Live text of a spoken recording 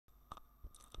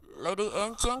Lady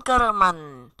and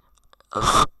Gentlemen,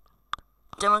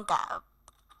 chào mừng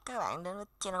các bạn đến với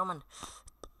channel của mình.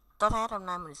 Tối thấy hôm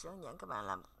nay mình sẽ hướng dẫn các bạn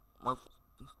làm một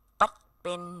back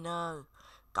banner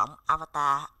cộng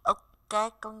avatar.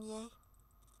 Ok con dê,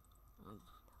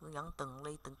 hướng dẫn từng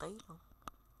ly từng tí luôn.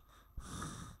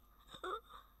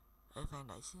 Để khoan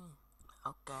đợi xíu.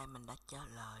 Ok, mình đã trả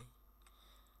lời.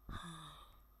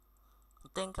 Đầu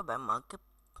tiên các bạn mở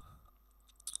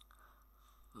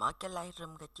cái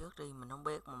Lightroom ra trước đi, mình không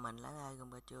biết mà mình lấy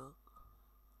Lightroom ra trước.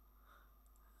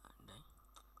 Đấy,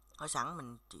 hồi sẵn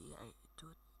mình chỉ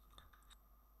chút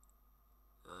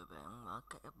rồi bạn mở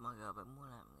cái MG bạn muốn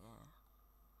làm ra.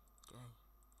 Ok,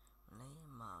 lấy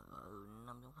MG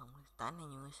 5.0 tán này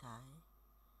như người xài.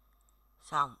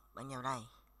 Xong bạn vào đây.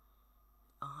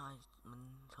 Thôi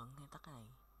mình thuận hay tắt cái này,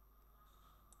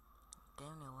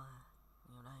 kéo nêu qua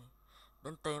vào đây,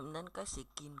 đến tìm đến cái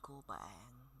skin của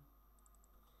bạn.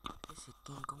 Cái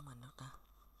skin của mình đâu ta,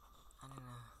 anh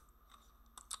nè.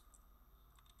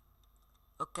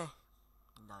 Ok,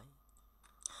 đợi.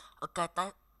 Ok,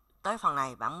 tới phần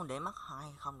này bạn muốn để mất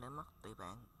hay không để mất tùy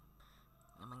bạn.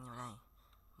 Để bạn vào đây,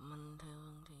 mình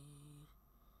thường thì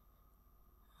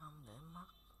không để mất.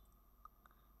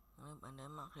 Nếu bạn để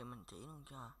mất thì mình chỉ luôn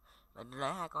cho bạn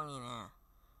để hai con gì nè,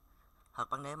 hoặc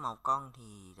bạn để một con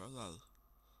thì để vậy.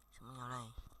 Xong vào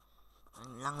đây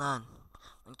mình lăn lên,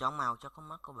 mình chọn màu cho con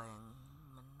mắt của bạn.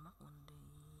 Mình mắt mình đi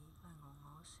hơi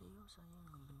ngộ xíu so với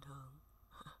người bình thường.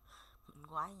 Mình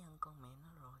quái nhân con mẹ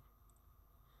nó rồi.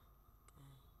 Ok,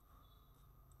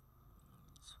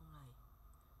 xuống đây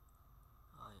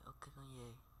rồi. Ok con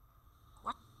gì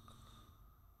what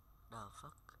the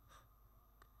fuck.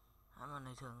 Mà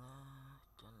này thường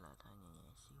trên là thay nhẹ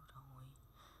nhẹ xíu thôi,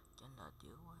 trên là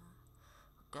dữ quá.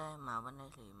 Ok, màu bên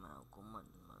đây thì màu của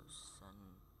mình màu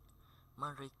xanh.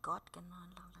 Mình record cái nó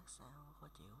lắc sao khó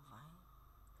chịu phải.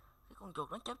 Cái con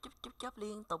chuột nó chớp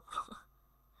liên tục.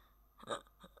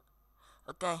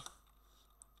 Ok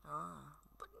đó,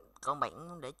 còn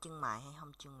bạn để chân mày hay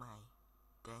không chân mày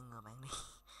kệ người bạn đi.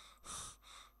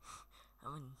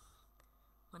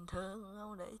 mình thường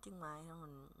không để chân mày đâu,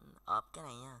 mình ộp cái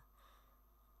này nha.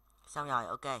 Xong rồi.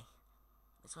 Ok,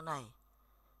 xuống đây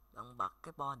bạn bật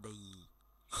cái body.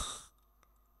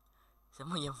 Sẽ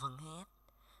mới vào phần head,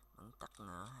 bạn tắt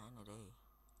ngựa hai này đi.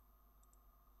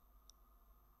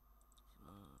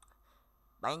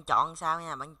 Bạn chọn sao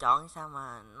nha, bạn chọn sao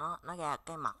mà nó ra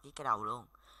cái mặt với cái đầu luôn.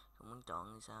 Không, bạn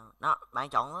chọn sao nó, bạn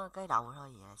chọn cái đầu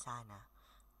thôi, vậy là sai nè.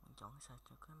 Bạn chọn sao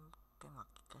cho cái mặt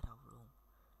với cái đầu luôn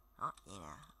đó, vậy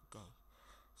nè. Ok,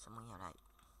 xong bạn vào đây,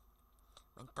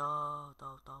 bạn tô.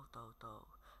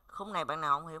 Khúc này bạn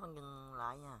nào không hiểu bạn dừng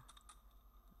lại nha.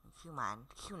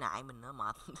 Khiếu nại mình nữa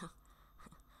mệt.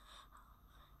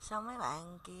 Sao mấy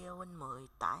bạn kia Win 10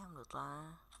 tải không được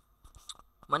ta?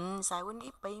 Mình xài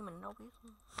Win XP mình đâu biết.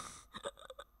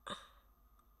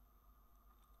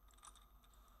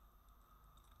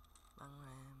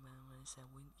 Bạn xài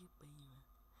Win XP mà.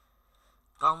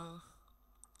 Còn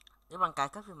nếu bạn cài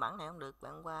các phiên bản này không được,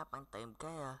 bạn qua bạn tìm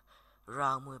cái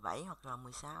R17 hoặc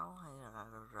R16 hay là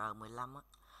R15 á.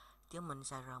 Chứ mình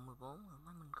xài R14 rồi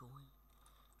má mình cùi.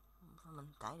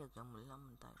 Mình tải được R15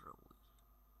 mình tải rồi.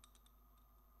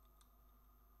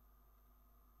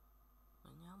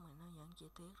 Mình nhớ mày nó dẫn chi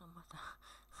tiết lắm mà ta.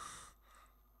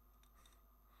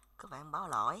 Các bạn báo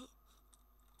lỗi.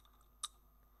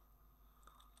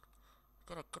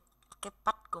 Cái này cái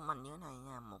patch của mình như thế này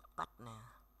nha, một patch nè.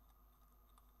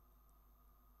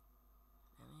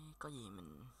 Có gì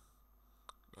mình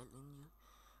để link dưới.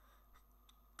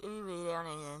 Cái video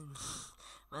này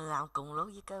mình làm cùng lúc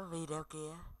với cái video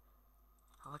kia,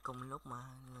 không phải cùng lúc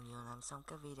mà vừa làm xong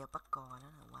cái video bắt co đó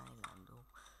là qua đây làm luôn.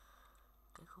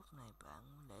 Cái khúc này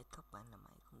bạn để tóc bạn làm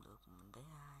mấy cũng được, mình để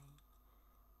hai.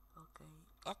 Ok,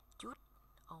 add chút.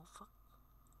 Oh fuck.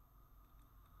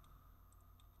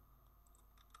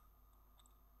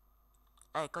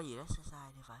 Ê, có gì đó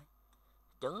sai thì phải.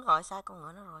 Chuẩn rồi, sai con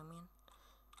ngựa nó rồi men.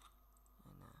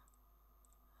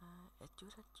 Add chút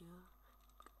hết chưa?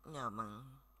 Nhờ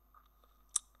bằng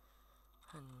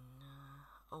hình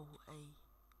OA.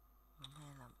 Mình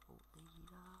hay làm OA gì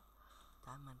đó.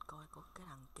 Tại mình coi có cái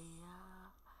thằng kia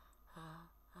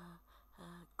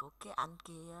của cái anh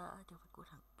kia chứ không phải của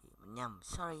thằng kia. Mình nhầm,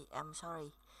 sorry. Em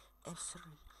sorry.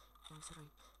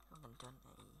 Con cành trên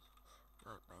này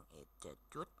rồi bạn add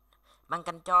chút, bạn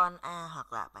cành cho anh A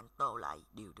hoặc là bạn tô lại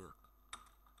đều được.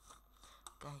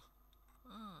 Ok,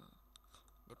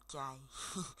 đẹp trai.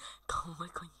 Không mới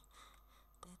coi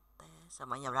té. Sao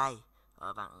bạn vào đây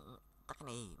rồi bạn tắt cái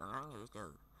này, bạn ấn vào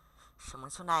trừ, xong bạn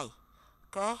xuống đây.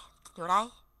 Ok, vô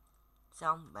đây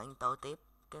xong bạn tô tiếp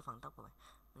cái phần tóc của bạn.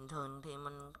 Bình thường thì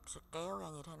mình sẽ kéo ra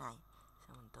như thế này,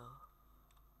 xong mình tô.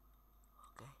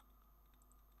 Ok,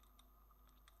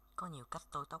 có nhiều cách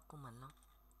tô tóc của mình lắm,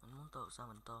 mình muốn tô sao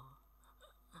mình tô.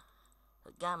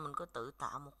 Thực ra mình có tự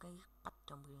tạo một cái patch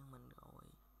trong riêng mình rồi.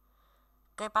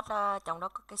 Cái patch trong đó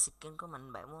có cái skin của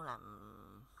mình, bạn muốn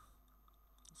làm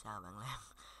sao bạn làm.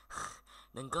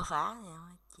 Đừng có phá nha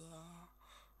mấy cha.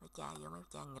 Mấy cha vô mấy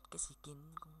cha nghịch cái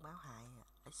skin con báo hại à.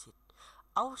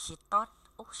 Oh shit tốt.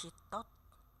 Oh shit tốt.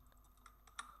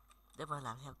 Để mà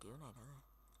làm theo kiểu này nữa.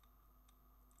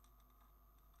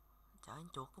 Trời ơi,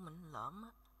 chuột của mình lõm á.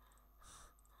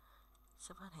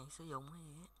 Sắp hết hạn sử dụng hay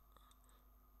gì á.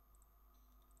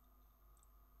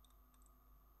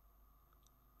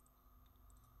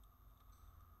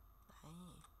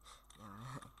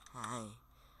 Đấy. Hai.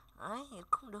 Ấy,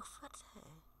 cũng được phết thế.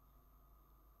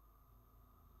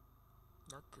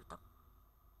 Đó kiểu tóc.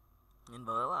 Nhìn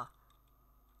bữa quá à.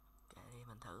 Kệ đi,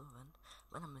 mình thử.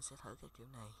 Bữa nay mình sẽ thử cái kiểu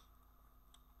này.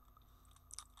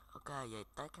 Ok, về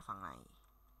tới cái phần này.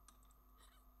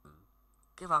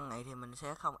 Cái phần này thì mình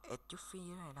sẽ không add chút phía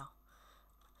dưới này đâu.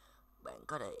 Bạn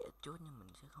có để add chút nhưng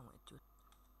mình sẽ không add chút.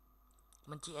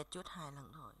 Mình chỉ add chút 2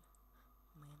 lần thôi.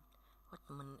 Man,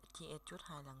 mình chỉ add chút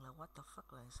 2 lần là what the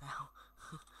fuck là sao?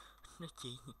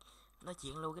 nói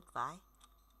chuyện logic vãi.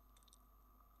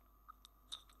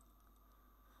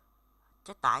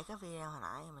 Chắc tại cái video hồi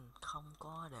nãy mình không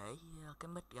có để cái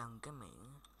mic gần cái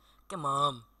miệng. Cái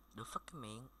mồm. Được phất cái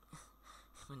miệng.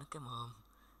 Mình nói cái mồm.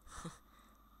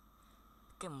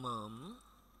 Cái mồm.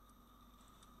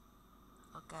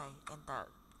 Ok, enter.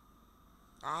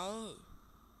 Đấy.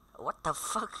 What the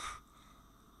fuck.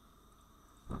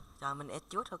 Rồi mình add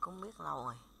chút thôi cũng biết lâu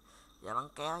rồi. Giờ bắn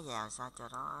kéo vào sao cho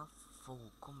nó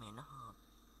phù của mẹ nó hợp.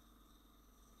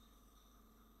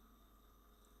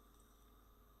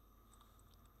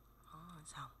 Đó,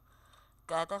 xong.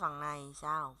 Ok, tới phần này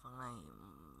sao? Phần này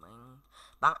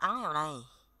bạn ấn vào đây.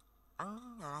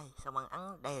 Ấn vào đây, xong bạn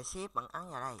ấn đè shift, bạn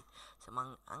ấn vào đây. Xong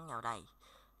bạn ấn vào đây.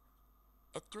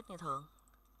 Ít chút như thường.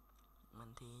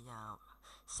 Mình thì vào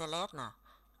select nè,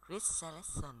 grid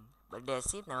selection, bạn đề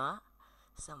shift nữa,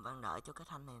 xong bạn đợi cho cái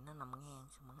thanh này nó nằm ngang,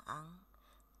 xong bạn ấn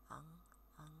ấn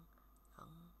ấn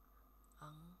ấn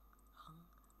ấn ấn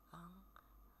ấn.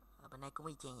 Ở bên này cũng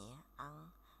y chang nhẹ, ấn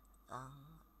ấn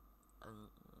ấn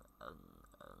ấn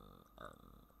ấn ấn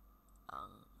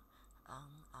ấn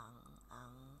ấn ấn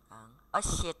ấn ấn. Oh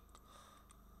shit,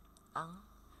 ấn,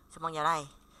 xong bạn vào đây.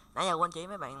 Nãy giờ quên chỉ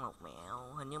mấy bạn một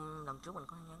mẹo, hình như lần trước mình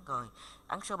có nhắn rồi.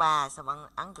 Ấn số 3, xong bạn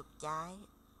ấn chuột trái,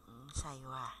 xoay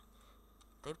qua.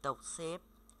 Tiếp tục xếp,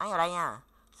 ấn vào đây nha.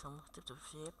 Xong tiếp tục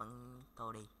xếp bằng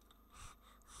tô đi.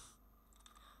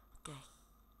 Ok.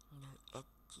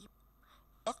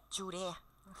 Extrude.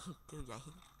 Kêu vậy.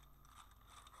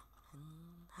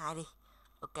 Hai đi.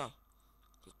 Ok.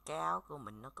 Cái áo của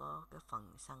mình nó có cái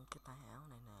phần săn cái tay áo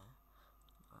này nè.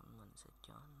 Mình sẽ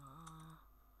cho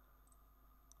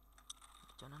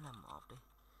nó là một đi.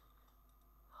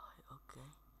 Rồi, ok.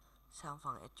 Xong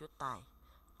phần extrude tay.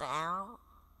 Tay áo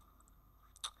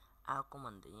của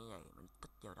mình thì như vậy, mình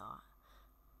tích vào đó,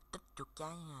 tích chuột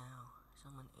trái nào,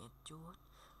 xong mình extrude,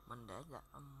 mình để là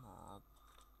âm 1.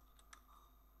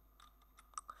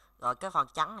 Rồi cái phần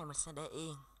trắng này mình sẽ để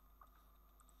yên.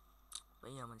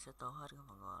 Bây giờ mình sẽ tô hết cái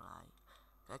phần còn lại,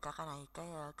 kể cả cái này,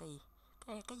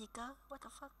 cái gì cơ, what the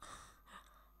fuck.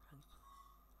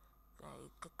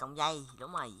 cái cọng dây,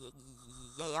 đúng rồi,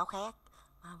 dây áo khác.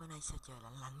 Bên này sao trời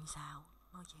lạnh lạnh sao,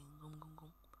 nói chuyện rung rung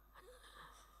rung.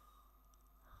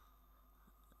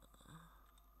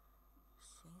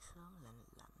 Sáng sớm lạnh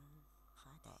lạnh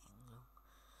phá đạn luôn.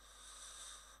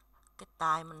 Cái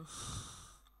tai mình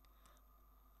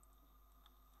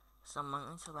xong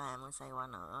mình số 3 mình xoay qua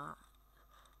nữa.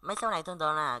 Mấy số này tương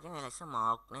tự nè, cái này là số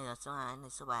 1, này là số 2, này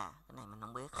số 3, cái này mình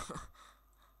không biết.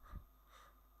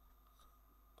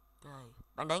 Rồi,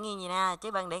 bạn để nghiêng gì nè,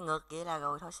 chứ bạn để ngược vậy là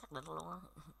rồi thôi xác định luôn á.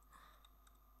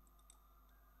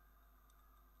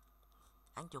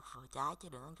 Ấn chuột trái chứ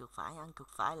đừng ấn chuột phải, ấn chuột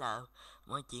phải là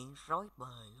mọi chuyện rối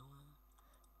bời luôn.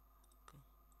 Okay.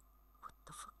 What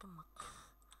the fuck cái mặt.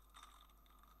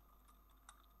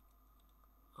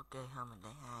 Ok, thôi mình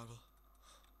để 2 đi.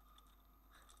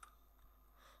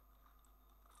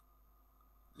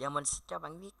 Giờ mình sẽ cho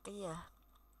bạn biết cái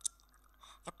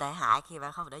tệ hại khi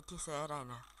bạn không để chữ C ở đây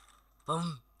nè.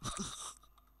 Bùm.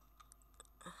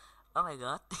 Oh my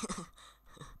god.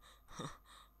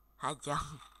 200.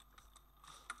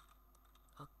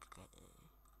 Ok.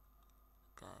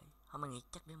 Ok. Không, mình nghĩ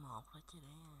chắc để 1 thôi chứ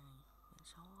để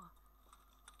số.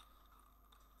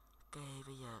 Ok,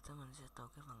 bây giờ tụi mình sẽ tô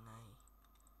cái phần này.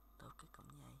 Tô cái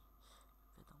cổng dây.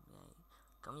 Cái cổng dây.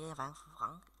 Cổng dây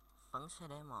vẫn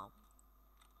CD1.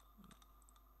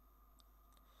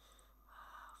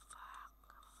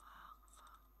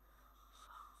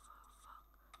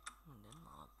 Mình đến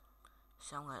 1.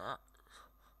 Xong rồi đó.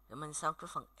 Để mình xong cái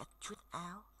phần extrude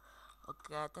áo. Ok,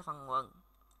 tới phần quần.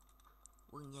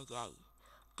 Quần da dày.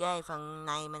 Ok, phần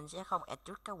này mình sẽ không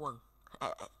extrude cái quần.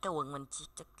 Cái quần mình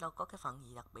chắc đâu có cái phần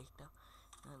gì đặc biệt đâu,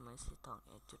 nên mình sẽ toàn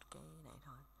extrude cái này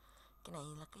thôi. Cái này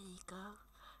là cái gì cơ?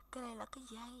 Cái này là cái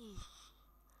dây.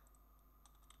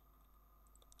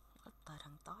 Tờ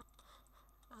thằng tốt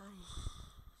ơi.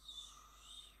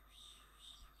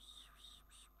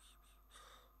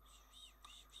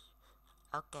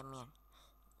 Ok man,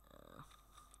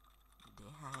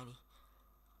 để 2 đi.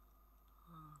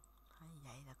 Thấy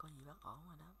vậy là có gì bất ổn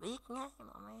rồi đó, biết ngay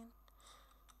mà man.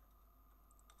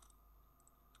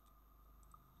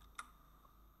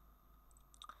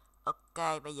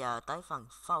 Ok, bây giờ tới phần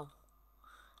phâu.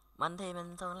 Mình thì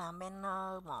mình thường làm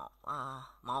banner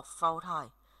một phâu thôi.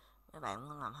 Mấy bạn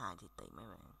muốn làm 2 thì tùy mấy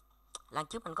bạn. Lần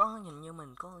trước mình có nhìn như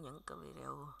mình có những cái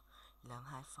video làm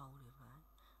 2 phâu thì phải.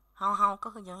 Không có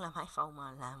hướng dẫn làm 2 phâu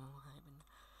mà làm 2 bên.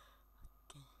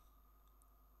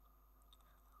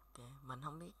 Ok, mình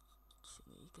không biết suy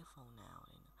nghĩ cái phâu nào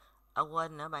đây nữa.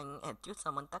 Quên nữa bạn, chút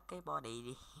xong mình tắt cái body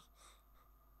đi.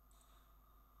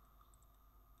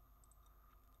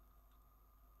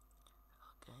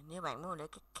 Ok, nếu bạn muốn để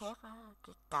cái cap á,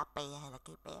 cái cape hay là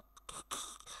cái bếp,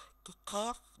 cái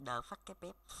cap đỡ phát cái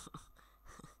bếp.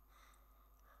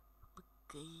 bất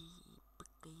kỳ.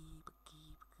 Ok,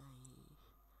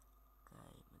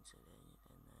 mình sẽ để như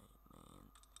thế này man.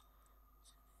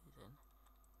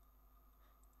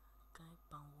 Cái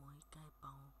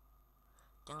bầu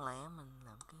chẳng lẽ mình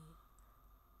làm cái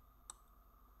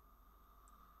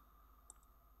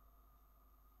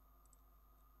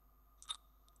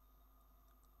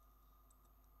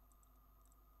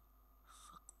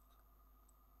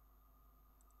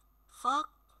fuck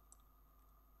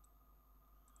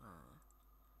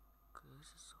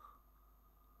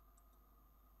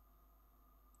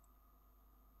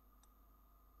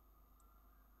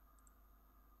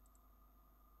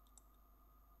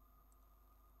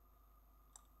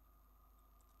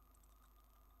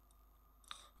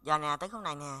giờ nè, tới khúc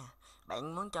này nè,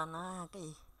 bạn muốn cho nó cái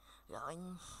gì gọi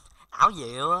ảo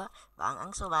diệu á, bạn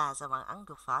ấn số 3 xong bạn ấn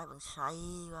chuột phải, bạn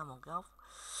xoay qua một góc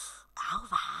ảo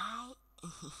vải.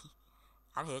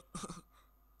 Ảo thiệt.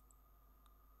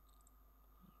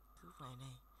 Khúc này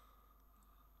này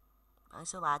ấn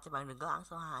số 3 chứ bạn đừng có ấn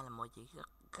số 2 là mọi chuyện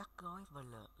gắt gối và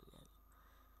lờ.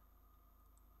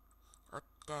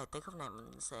 Ok, tới khúc này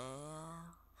mình sẽ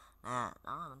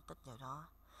đó là mình tích vào đó,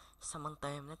 xong mình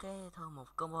tìm đến cái thư mục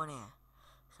combo nè,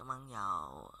 xong ăn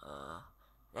vào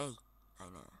đây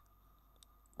nè,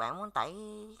 bạn muốn tẩy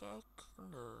cái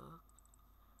cũng được.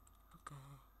 Ok,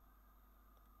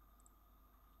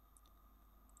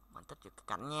 mình tích vào cái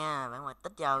cạnh nha bạn, mà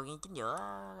tích vào ngay chính giữa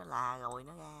là rồi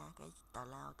nó ra cái tào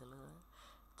lao từ lưa,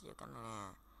 tích vào cạnh này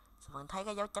nè, xong mình thấy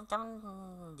cái dấu chấm chấm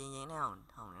gì vậy nè,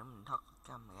 không nữa mình thoát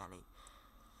cam ra đi.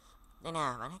 Đây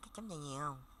nè, bạn thấy cái chấm gì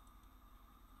không?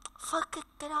 Fuck,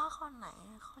 cái đó khó này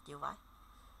khó chịu vậy.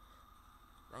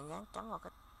 Bạn gắn chấm vào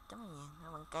cái chấm này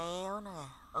nha, bạn kéo nó nè.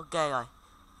 Ok rồi,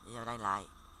 bây giờ đây lại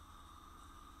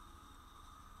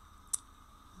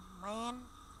man.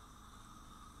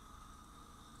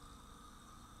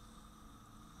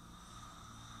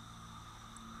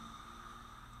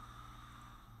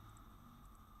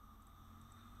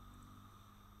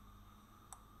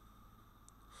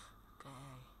 Ok,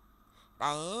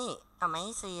 đấy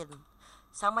amazing.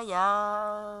 Xong bây giờ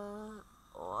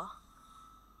ủa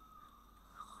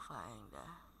khoan đã,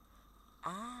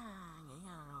 nghĩ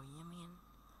ra rồi nha men.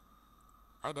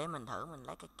 Ấy để mình thử mình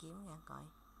lấy cái kiếm ra coi.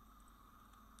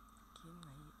 Kiếm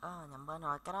này nhầm bên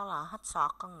rồi, cái đó là hết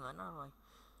sọt con ngựa nó rồi.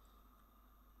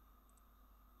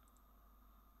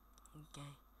 Ok, cái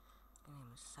này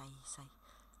mình xây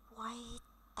quay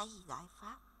tay đại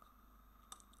pháp,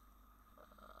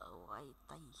 quay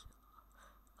tay.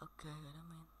 Ok rồi đó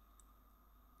men.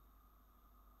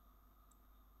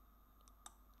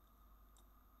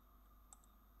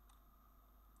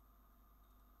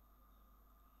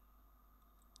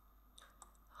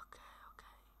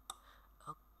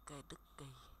 Ok Đức Kỳ,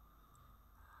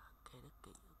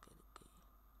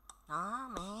 đó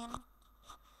men.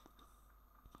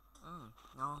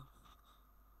 Ngon.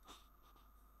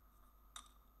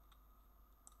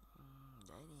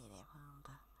 Để gì đẹp hơn không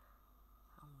ta?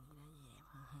 Không nghĩ để gì đẹp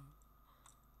hơn.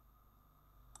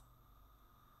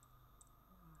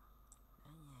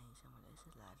 Để này xong rồi để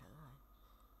xích lại thử rồi.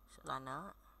 Xích lại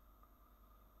nữa.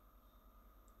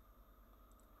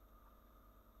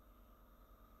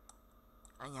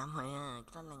 nhầm rồi á,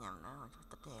 cái đó là nhầm đó mà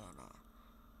tích về nè.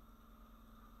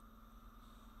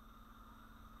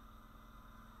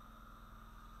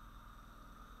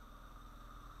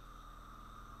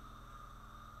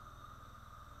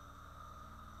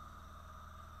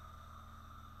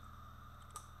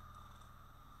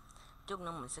 Chút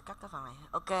nữa mình sẽ cắt cái phần này.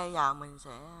 Ok, giờ mình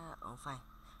sẽ khoan,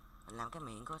 mình làm cái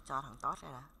miệng của cho thằng Todd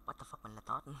ra đã. What the fuck, mình là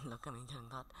Todd là cái miệng thằng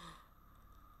Todd.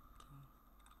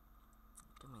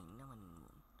 Cái miệng đó mình,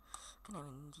 cái này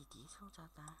mình chỉ xuống sao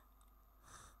ta,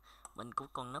 mình cũng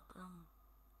còn nấp lắm.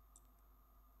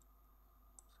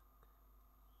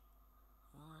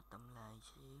 Nó tầm lề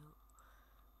xíu,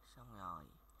 xong rồi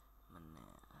mình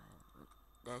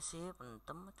để xíu mình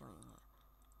túm cái miệng này.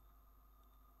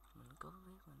 Mình có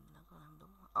biết mình đã có làm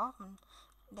đúng không? Mình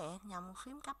để nhầm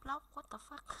phím cắp lóc, what the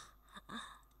fuck.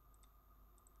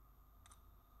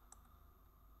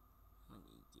 Mình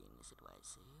di chuyển để xích hoài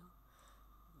xíu nè.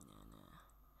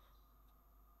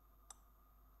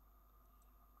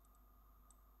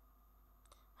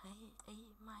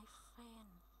 Hey my friend.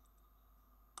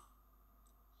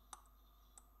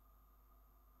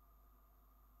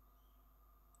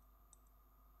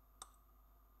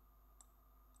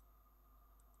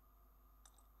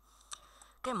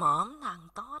 Cái mõm thằng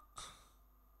Todd.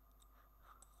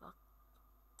 Ok,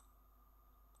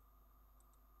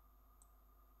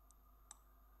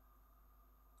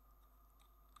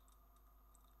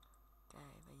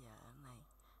 bây giờ ở này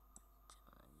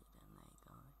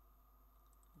coi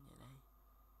như đây.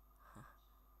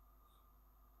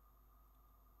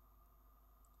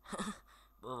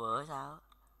 bữa sao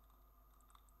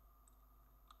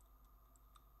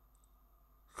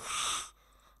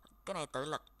cái này tự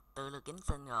lực kính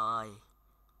sinh rồi.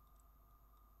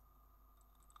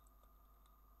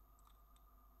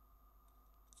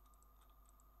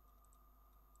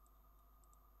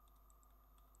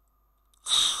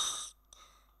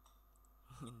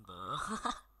 Nhìn bữa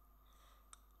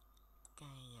cái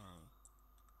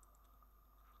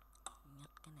nhấc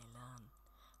cái này lên.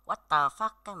 What the fuck,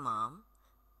 cái mõm.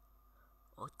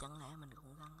 Ủa chẳng lẽ mình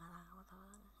cũng găng ra đó thôi.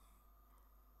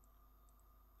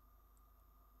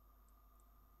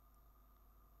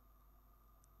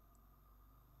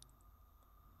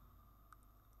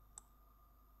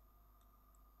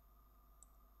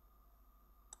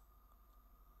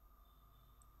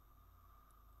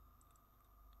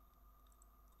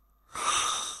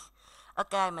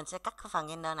 Ok, mình sẽ cắt cái phần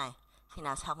render này. Khi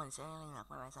nào xong mình sẽ liên lạc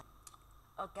với bạn sau.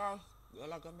 Ok, vậy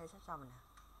là render sắp xong rồi nè.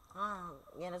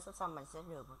 Render sắp xong mình sẽ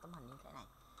được một tấm hình như thế này.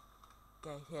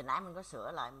 Ok, thì hồi nãy mình có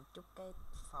sửa lại một chút cái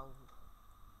phâu.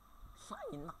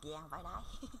 Nhìn mặt Giang vãi đái.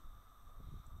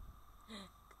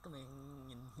 Cái miệng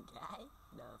nhìn gái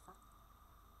đờ phát.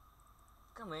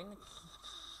 Cái miệng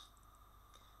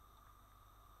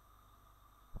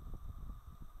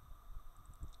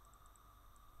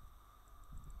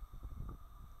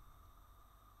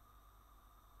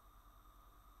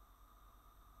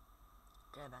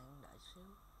ok, bạn đợi xíu.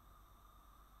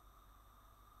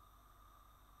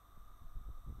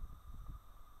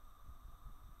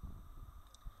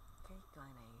 Cái coi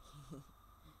này.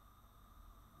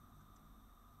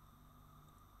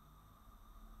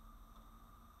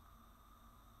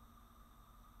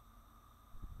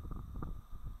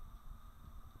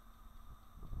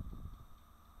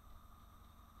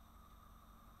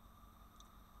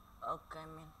 Ok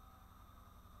man,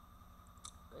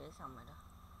 tôi xong rồi đó.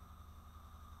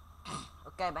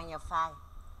 Ok, bạn vào file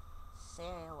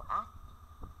save as,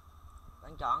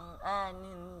 bạn chọn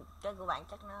cái của bạn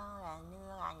chắc nó ra như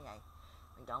vậy.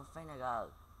 Bạn chọn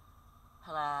PNG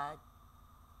hay là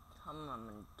không, mà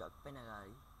mình chọn PNG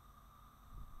đi.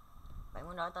 Bạn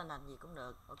muốn đổi tên thành gì cũng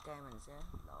được. Ok, mình sẽ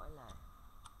đổi là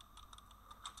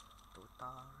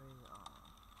tutorial.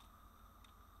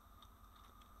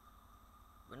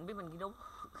 Mình biết mình ghi đúng.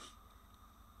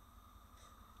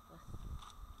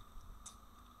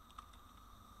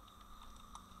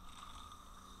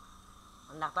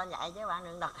 Mình đặt tên vậy chứ bạn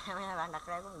đừng đặt hai bạn đặt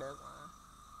ra cũng được mà.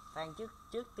 Bạn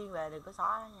trước tiên về đừng có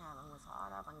xóa đó nha, bạn mà xóa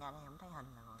đó bạn ra đây không thấy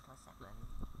hình là còn thôi xác định.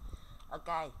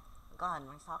 Ok, có hình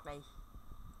bạn xót đi.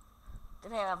 Tiếp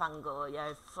theo là phần của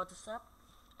về Photoshop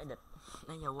edit.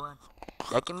 Nãy giờ quên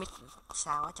để cái mic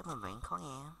sao á chắc mà bạn khó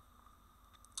nghe.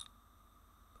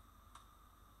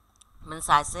 Mình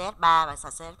xài CS3, bạn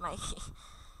xài CS mấy?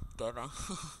 Kệ bạn.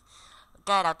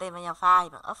 Ok, đầu tiên bạn vào file,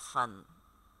 bạn option,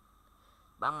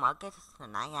 bạn mở cái hồi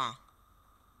nãy ra.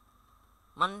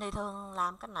 Mình thì thường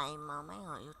làm cái này mà mấy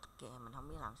người yêu kìa, mình không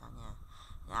biết làm sao nha.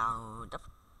 Vào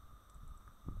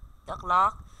đất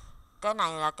lót, cái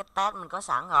này là cái tag mình có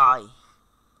sẵn rồi.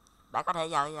 Bạn có thể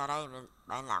vào đây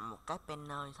bạn làm một cái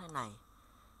banner thế này,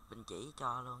 mình chỉ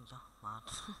cho luôn cho mệt.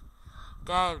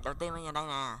 Ok, đầu tiên bây giờ đây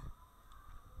nè,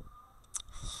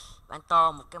 bạn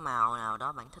tô một cái màu nào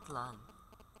đó bạn thích lên.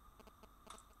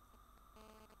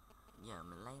 Giờ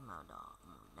mình lấy màu đỏ,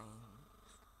 màu đen,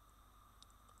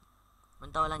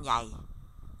 mình tô lên giày.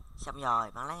 Xong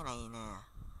rồi bạn lấy cái này nè,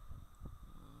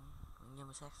 nhưng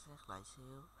mà xét lại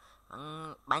xíu.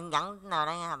 Bạn gắn nào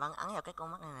đây nha, bạn ấn vào cái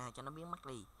con mắt này nè cho nó biến mất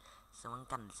đi. Xong bạn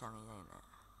cành sang đây nè,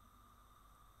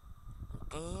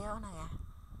 kéo nó ra,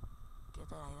 kéo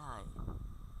tới đây rồi.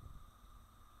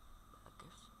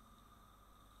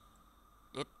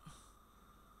 Đít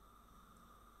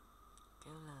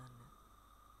kéo lên.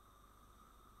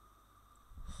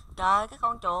 Trời, cái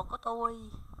con chuột của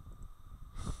tôi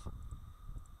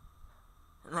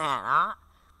nè, đó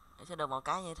sẽ được một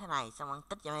cái như thế này. Xong bạn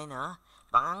tích vào đây nữa,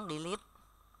 bạn ấn delete.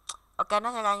 Ok,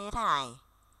 nó sẽ ra như thế này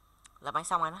là bạn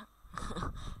xong rồi đó.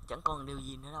 Chẳng còn điều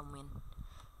gì nữa đâu men.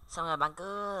 Xong rồi bạn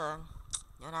cứ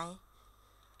ở đây,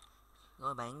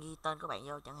 rồi bạn ghi tên của bạn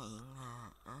vô, chẳng hạn là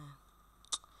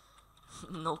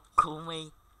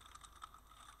Nokumi,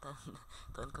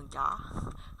 tên con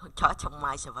chó trong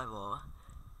My Survival.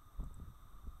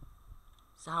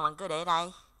 Xong bạn cứ để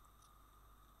đây.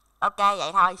 Ok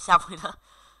vậy thôi, xong rồi đó.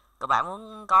 Các bạn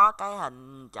muốn có cái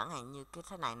hình chẳng hạn như cái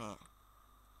thế này nè,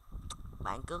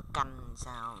 bạn cứ canh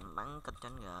sao, bạn Ctrl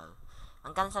G,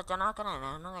 bạn canh sao cho nó cái này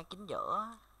nè, nó ngay chính giữa.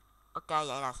 Ok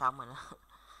vậy là xong rồi đó.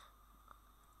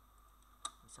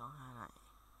 Số 2 này.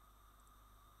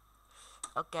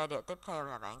 Ok, điều tiếp theo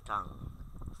là bạn cần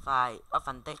file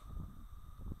authentic.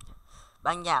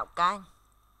 Bạn vào cái,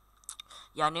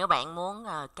 giờ nếu bạn muốn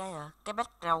cái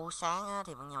background sáng á,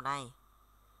 thì bạn vào đây.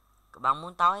 Còn bạn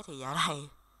muốn tối thì vào đây.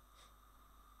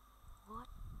 What?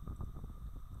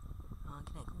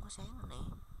 Cái này cũng có sáng rồi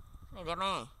nè, cái này đẹp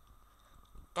nè.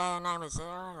 Cái này mình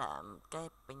sẽ làm cái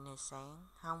pin này sáng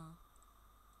không,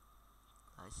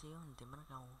 đợi xíu mình tìm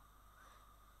background.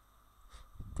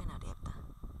 Cái nào đẹp ta?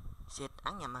 Shit,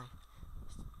 ấn nhầm rồi.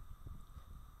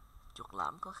 Chuột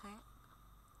lõm có khác,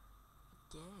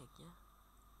 chế được chứ.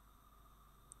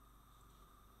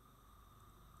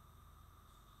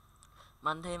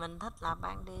 Mình thì mình thích làm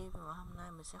ban đêm, mà hôm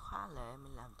nay mình sẽ khóa lệ,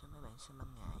 mình làm cho mấy bạn xem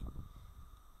ban ngày.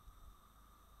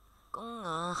 Cũng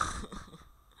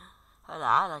thôi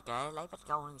lỡ là kệ, lấy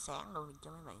background sáng luôn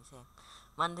cho mấy bạn xem.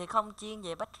 Mình thì không chuyên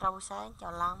về background sáng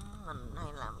cho lắm, mình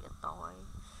hay làm cái tối.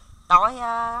 Tối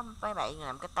á, mấy bạn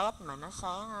làm cái test mà nó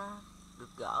sáng á, được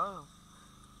gỡ luôn.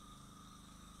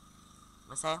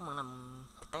 Mà sáng mình làm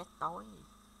cái test tối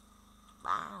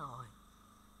bá rồi.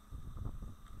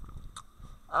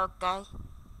 Ok,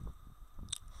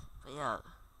 bây giờ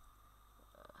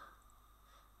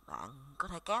bạn có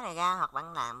thể kéo này ra, hoặc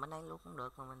bạn làm bên đây luôn cũng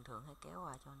được, mà mình thường hay kéo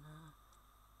qua cho nó.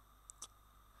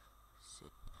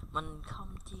 Mình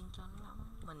không chuyên cho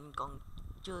lắm, mình còn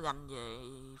chưa gành về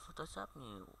Photoshop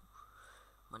nhiều.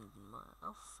 Mình mới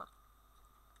fuck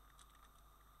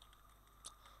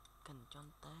Ctrl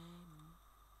T.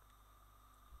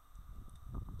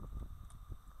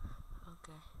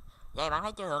 Ok, vậy bạn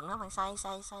thấy chưa được nó, bạn xoay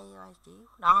qua chiếu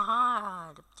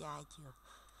đó, đẹp trai chưa.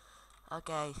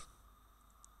 Ok,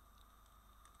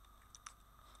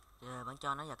 giờ bạn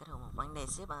cho nó vào cái thùng một, bạn đè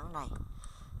xếp bạn ở đây,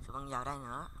 rồi bạn vào đây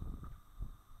nữa.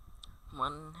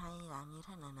 Mình hay làm như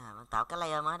thế này nè, bạn tạo cái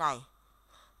layer mới ở đây,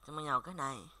 xong mình vào cái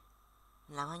này,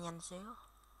 mình làm hơi nhanh xíu.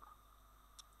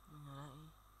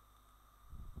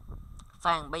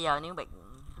 Phan, bây giờ nếu bạn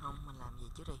không, mình làm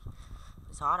gì trước đi,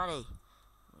 mình xóa đó đi.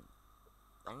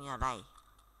 Bạn vào đây,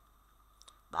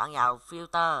 bạn vào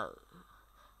filter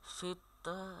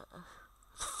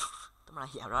tóm lại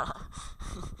vào đó.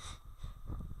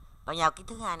 Bạn vào cái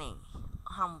thứ hai này,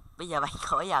 không, bây giờ bạn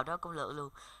khỏi vào đó cũng lựa luôn.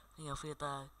 Bạn vào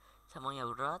filter, xong bạn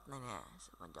vào rớt này nè,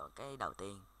 xong bạn chọn cái đầu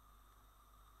tiên.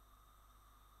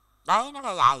 Đấy, nó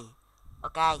ra vậy.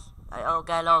 Ok, rồi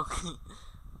ok luôn.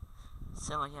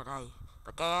 Xong bạn vào đây,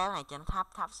 và kéo này cho nó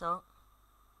thấp xuống.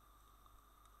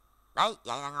 Đấy,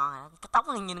 vậy là ngon rồi đó. Cái tóc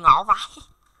này nhìn ngộ vậy.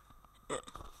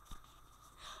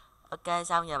 Ok,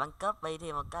 xong giờ bạn copy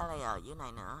thêm một cái layer dưới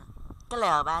này nữa, cái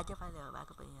layer 3 chứ phải layer 3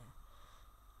 copy nè.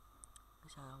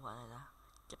 Sao không gọi này đó,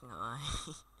 chết ngựa.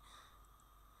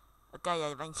 Ok,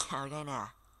 giờ bạn vào đây nè,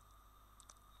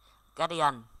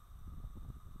 Guardian.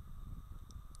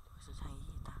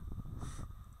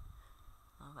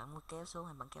 Bạn muốn kéo xuống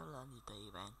hay bạn kéo lên thì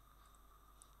tùy bạn.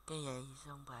 Cái gì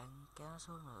xong bạn kéo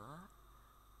xuống nữa.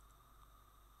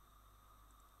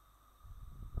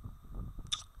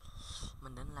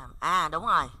 Mình định làm, đúng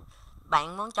rồi,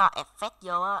 bạn muốn cho effect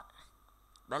vô á,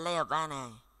 bạn layer 3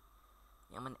 này,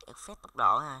 giờ mình effect tốc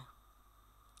độ ha,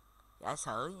 giả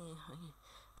sử như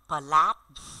Plat.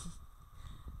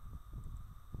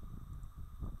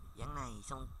 gian này,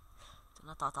 xong cho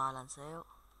nó to lên xíu.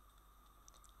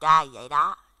 Chai vậy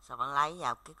đó, xong bạn lấy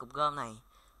vào cái cục gôm này,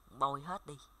 bôi hết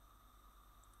đi.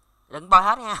 Đừng bôi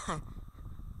hết nha.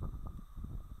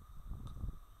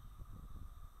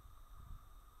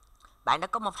 Bạn đã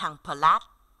có một thằng plat.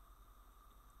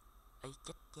 Ê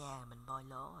chết cha, mình bôi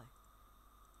lố rồi.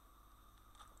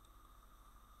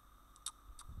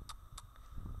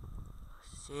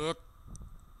 Shit.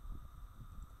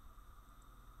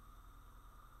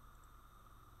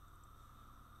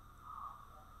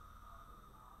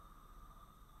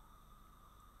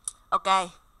 Ok,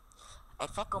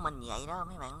 effect của mình vậy đó,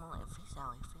 mấy bạn muốn effect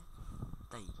sao effect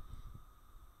tùy.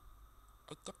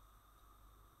 Ê chết.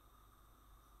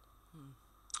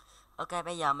 Ok,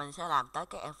 bây giờ mình sẽ làm tới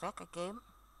cái effect cái kiếm.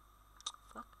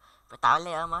 Phải tạo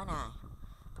layer mới nè.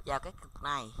 Bây giờ cái cục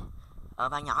này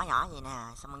bạn nhỏ nhỏ vậy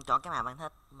nè, xong mình chọn cái màu bạn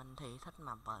thích. Mình thì thích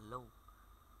màu blue.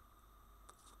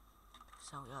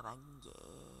 Xong rồi bạn vẽ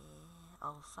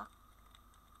fuck.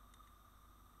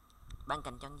 Bạn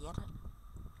cành chân Z á.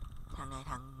 Thằng này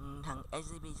thằng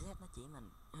SUBSUBSUBSUBSB nó chỉ mình.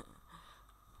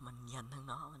 Mình dành thằng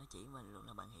nó mà nó chỉ mình luôn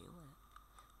là bạn hiểu rồi.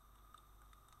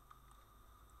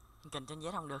 Cành chân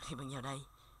Z không được thì bạn vào đây.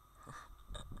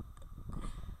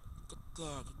 Chết cha,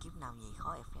 cái kiếm nào gì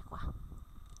khó effect quá.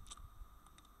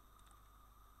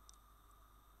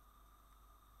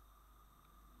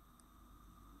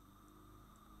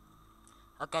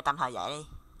 Ok, tạm thời vậy đi.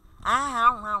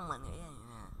 Không, mình nghĩ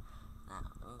nè,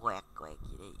 quẹt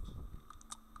gì đi.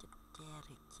 Chết cha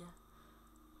thiệt chứ.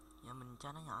 Giờ mình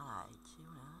cho nó nhỏ lại xíu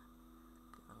nữa.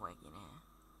 Bạn quẹt vậy nè.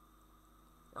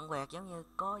 Bạn quẹt giống như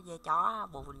có dê chó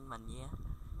bù mình vậy.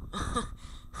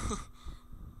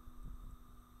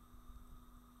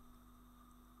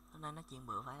 Hôm nay nó chuyện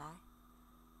bữa phải đấy.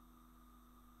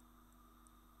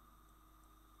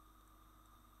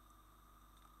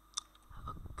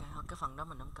 Ok, cái phần đó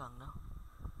mình không cần đâu.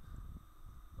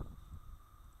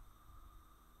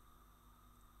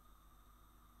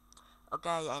 Ok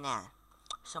vậy nè.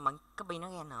 Sao bạn copy nó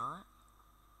ra nữa?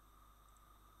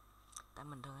 Tại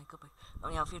mình thường hay copy.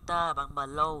 Bạn vào filter bằng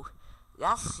blue,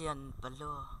 Gaussian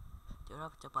blue. Chỗ đó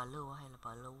cho blue hay là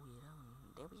blue gì đó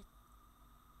mình đéo biết.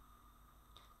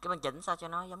 Cái bạn chỉnh sao cho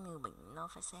nó giống như bạn nó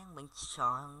phải sáng, bạn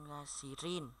chọn ra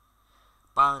Sirin.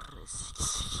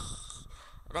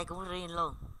 Đây cũng Rin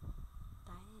luôn.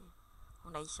 Đấy.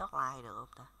 Không đây sót like được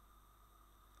không ta?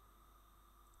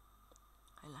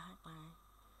 Hay là hát like?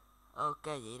 Ok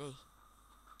vậy đi.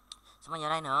 Xong bây giờ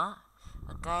đây nữa.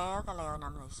 Kéo cái layer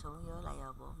 5 này xuống dưới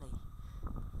layer 4 đi.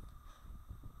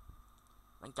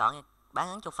 Bạn chọn, bạn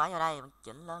ấn chuột phải vào đây, bạn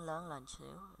chỉnh lớn lên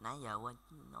xíu. Nãy giờ quên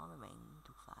nói với bạn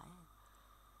chuột phải.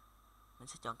 Mình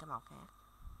sẽ chọn cái màu khác.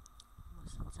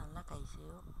 Xanh lá cây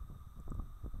xíu.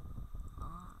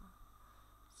 Đó.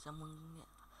 Xong mình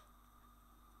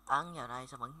ấn vào đây,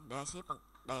 xong bạn đè shift, bạn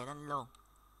đè lên luôn.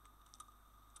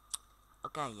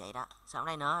 Ok vậy đó. Xong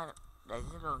đây nữa, để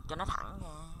luôn cho nó thẳng ra.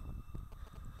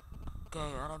 Ok,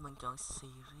 ở đây mình chọn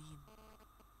Sirin.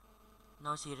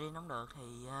 No Sirin không được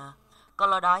thì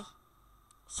color đôi.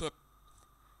 Shit.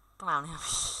 Cái màu này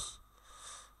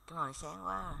cái màu này sáng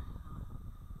quá.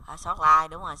 Sót like,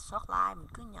 đúng rồi, sót like, mình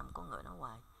cứ nhầm con người nó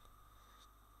hoài.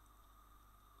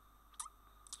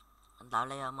 Mình tạo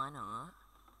layer mới nữa.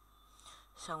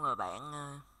 Xong rồi bạn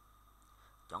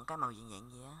chọn cái màu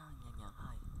dạng gì á, nhợt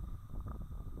thôi.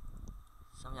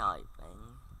 Xong rồi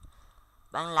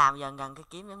bạn làm dần gần cái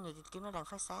kiếm giống như cái kiếm nó đang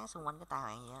phát sáng xung quanh cái tay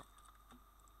bạn vậy á.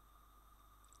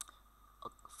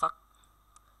 Fuck.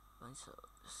 Bạn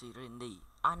Sirin đi.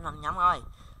 Nằm nhầm rồi.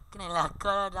 Cái này là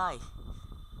color rồi.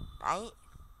 Đấy.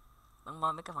 Bạn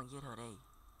bôi mấy cái phần dư thừa đi.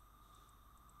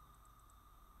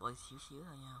 Bôi xíu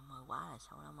thôi nha, mơ quá là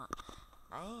xấu lắm ạ.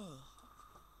 Đấy.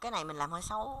 Cái này mình làm hơi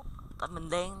xấu. Tại mình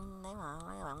đen, nếu mà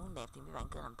mấy bạn muốn đẹp thì mấy bạn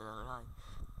cứ làm từ từ thôi.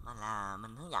 Mà là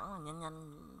mình hướng dẫn là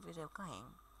nhanh video có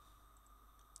hạn.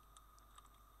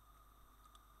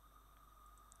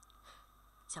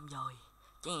 Xong rồi.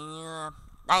 Chẳng như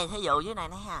đây thí dụ dưới này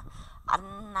nè ha.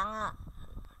 Ánh nắng á.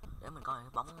 Để mình coi cái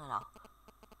bóng ở đâu.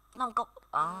 Nó không có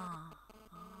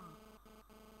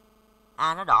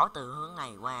nó đổ từ hướng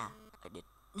này qua. Edit.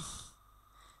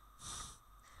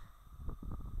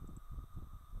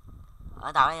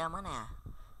 Ở tạo đây mới nè.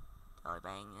 Rồi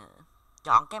bạn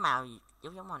chọn cái màu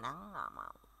giống màu nắng là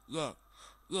màu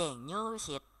vàng như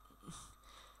xịt.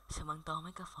 Sao bạn tô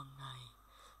mấy cái phần này,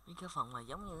 mấy cái phần mà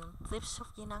giống như tiếp xúc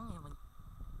với nắng vậy, mình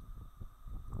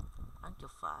ấn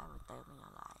chuột phải và teo nó nhỏ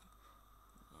lại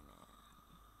vậy nè,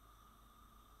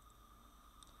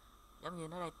 giống như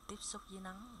nó đây tiếp xúc với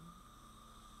nắng.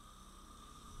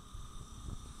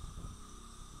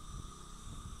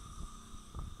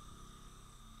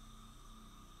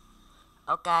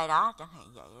 Ok đó, chẳng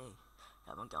hạn vậy đi.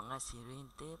 Rồi bạn chọn ra series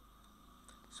tiếp.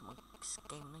 Xong bạn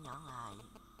scan nó nhỏ lại.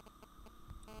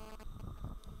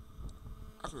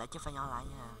 Ít lại chứ phải nhỏ lại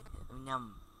nha.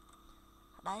 Nhầm.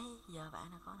 Đấy, giờ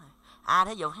bạn đã có này. À,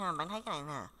 thí dụ ha, bạn thấy cái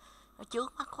này nè. Nó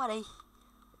trước mắt quá đi.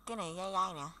 Cái này gai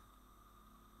gai nè.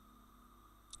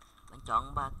 Bạn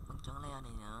chọn layer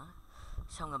này nữa.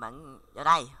 Xong rồi bạn vào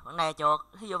đây, bạn đè chuột.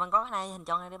 Thí dụ bạn có cái này, hình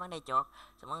chọn này đi, bạn đè chuột.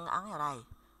 Xong bạn ấn vào đây.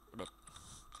 Địch.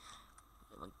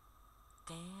 Bạn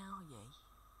kéo vậy.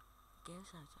 Kéo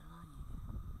sao cho nó gì.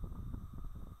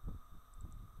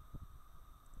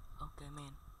 Ok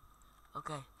men. Ok.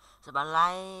 Rồi bạn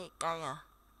lấy cái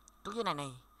túi dưới này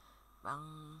này. Bạn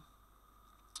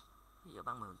ví dụ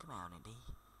bạn mượn cái màu này đi.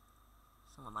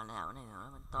 Xong rồi bạn làm cái này nữa,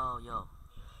 bạn tô vô.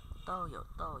 Tô vô.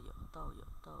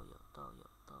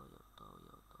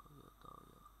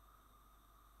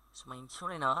 Xong mình xuống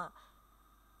đây nữa.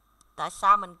 Tại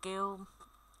sao mình kêu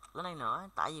lên đây nữa?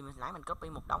 Tại vì nãy mình copy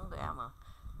một đống ra mà.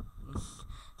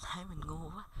 Nãy mình ngu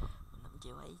quá. Mình không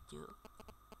chịu ấy trước.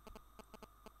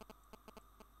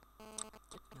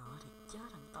 Chết nữa thì chết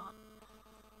thằng tốt.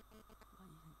 Bởi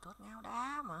vì thằng tốt ngáo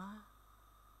đá mà.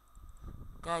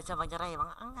 Ok, sao bạn cho đây, bạn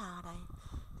ấn ở đây.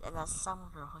 Vậy là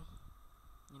xong rồi.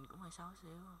 Nhìn cũng hơi xấu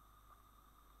xíu.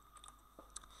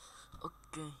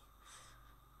 Ok.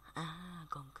 À,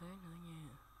 còn cái nữa nha.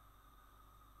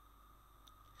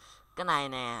 Cái này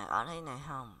nè, ở đây này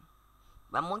không.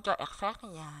 Bạn muốn cho effect nó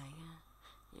dài.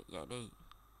 Vậy đi.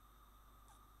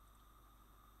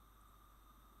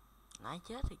 Nãy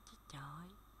chết thì chết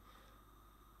trời.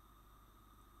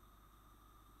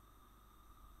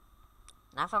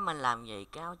 Nãy phải mình làm gì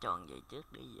cái áo tròn vậy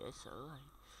trước đi dễ sửa rồi.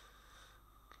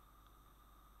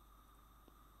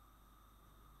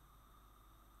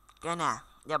 Cái nè,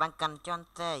 giờ bạn cần Ctrl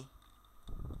T.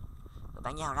 Rồi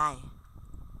bạn vào đây.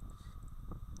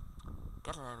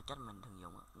 Cách là cách mình thường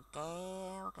dùng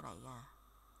kéo cái này ra.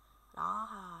 Đó,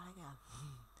 thấy kìa.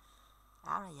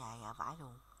 Áo nó dài ra vải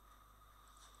luôn.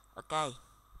 Ok.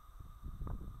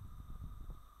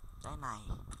 Cái này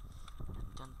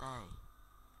Ctrl T.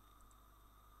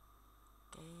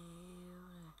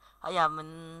 Kéo. Bây giờ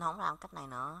mình không làm cách này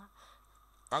nữa.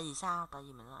 Tại vì sao? Tại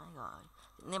vì mình nói rồi.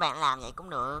 Nếu bạn làm vậy cũng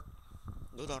được.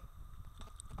 Vậy đẹp.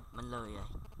 Mình lười rồi.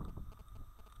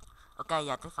 Ok,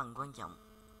 giờ tới phần quan trọng.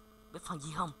 Biết phần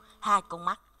gì không? 2 con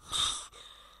mắt.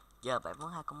 Giờ bạn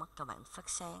muốn 2 con mắt cho bạn phát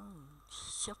sáng.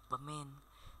 Superman.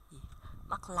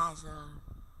 Mắt laser.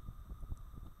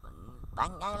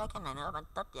 Bạn ngay lấy cái này nữa, bạn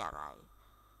tích vào đây.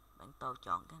 Bạn tô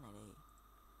chọn cái này đi.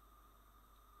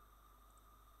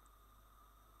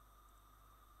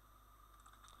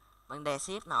 Bạn đè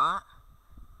shift nữa.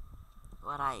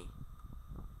 Qua đây.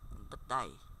 Mình tích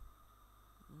đây.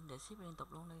 Để shift liên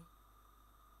tục luôn đi.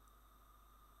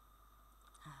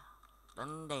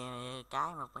 Bạn đè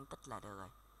cái mà bạn tích là được rồi.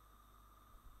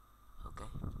 Ok.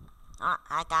 Đó,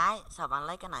 2 cái. Sau bạn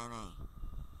lấy cái này này.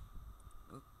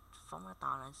 Phóng nó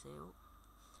to lên xíu.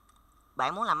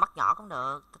 Bạn muốn làm mắt nhỏ cũng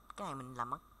được. Cái này mình làm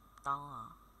mắt to.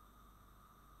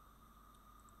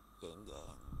 Dạng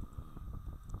dạng.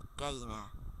 Cái gì nè.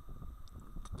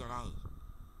 Tích vào đây.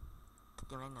 Tích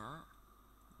vào đây nữa.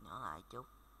 Nhỏ lại chút.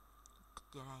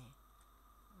 Tích vào đây.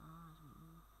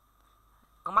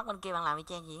 Con mắt bên kia bạn làm y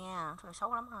chang gì nha. Thôi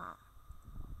xấu lắm à.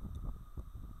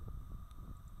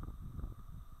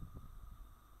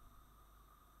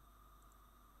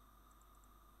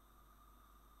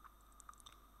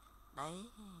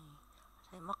 Đấy.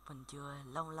 Thấy mắt mình chưa?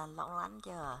 Long lanh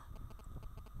chưa?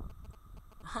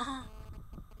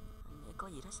 Có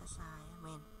gì đó sai sai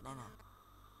men. Đây nè.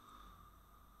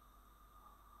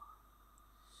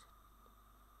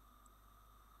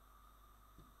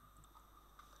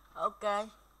 Ok.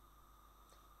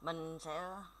 Mình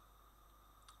sẽ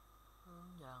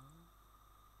hướng dẫn.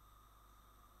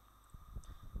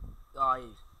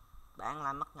 Rồi, bạn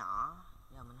làm mắt nhỏ.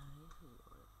 Giờ mình thấy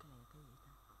cái này cái gì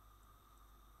ta?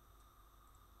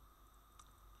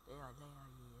 Để rồi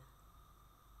layer gì vậy?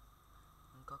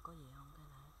 Mình coi có gì không cái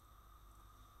này.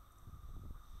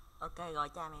 Ok rồi,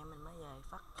 cha mẹ mình mới về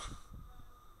phát.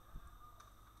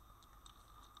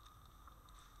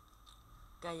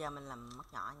 Ok, giờ mình làm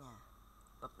mắt nhỏ nha.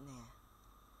 Bụp nè.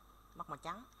 Mắt màu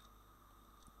trắng.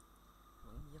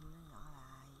 Mình zoom nó nhỏ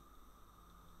lại.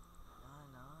 Nhỏ lại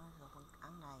nữa. Rồi con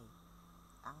ấn này.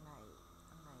 Ấn này.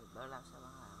 Bạn làm sao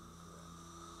bạn làm?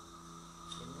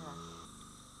 Chỉnh ra.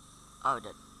 Oh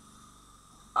địch.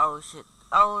 Oh shit.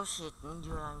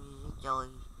 Vừa làm gì vậy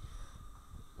trời.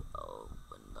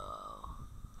 Open the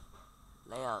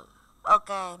layer. Ok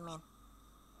man.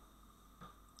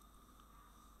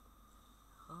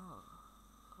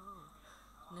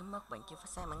 Nếu mất bạn chưa phát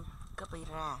sáng bạn copy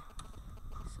ra.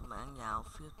 vào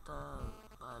filter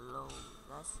blue,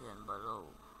 Gaussian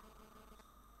blue.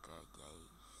 Ok vậy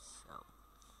xong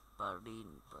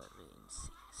Berin,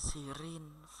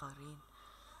 Sirin, Farin.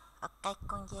 Ok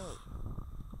con dê.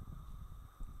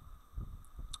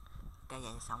 Ok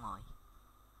vậy xong rồi.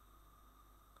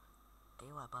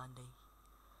 Kéo qua bên đi.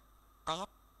 Test.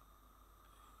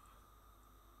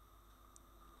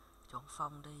 Chọn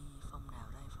phong đi, phong nào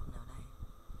đây, phong nào đây.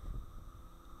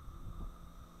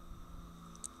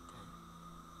 Ok.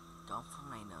 Chọn phong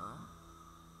này nữa.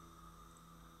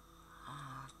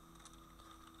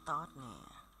 Tot nè.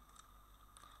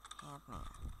 Head nè.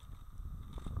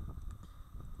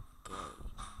 Ok.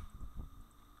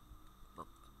 Bụp.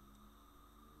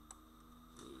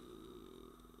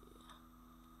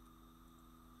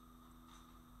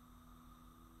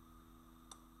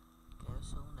 Kéo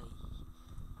xuống đi.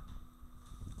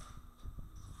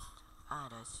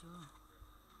 Đợi xuống.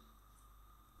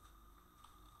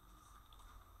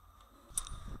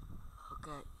 Ok.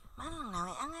 Má lần nào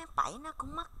mày ăn F7 nó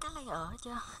cũng mất cái layer hết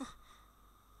trơn.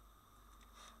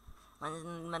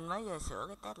 mình mới vừa sửa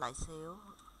cái test lại xíu.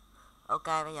 Ok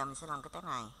bây giờ mình sẽ làm cái test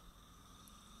này.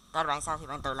 Tới bạn sao thì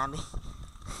bạn tự làm đi.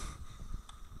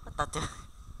 Bắt tao chưa.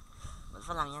 Mình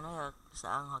phải làm cho nó được.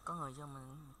 Sợ hồi có người cho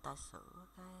mình ta sửa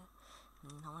cái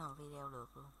mình không làm video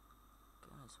được luôn. Cái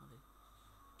này xuống đi.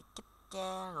 Chích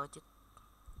cha rồi chích.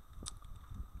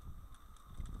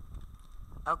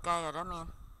 Ok rồi đó men.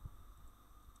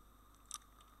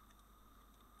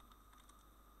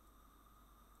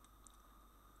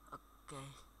 Ok.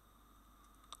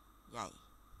 Vậy.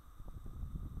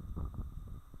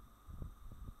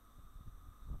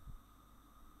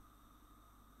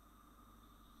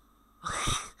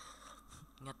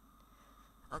 Nghịch.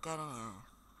 Ok đây nè.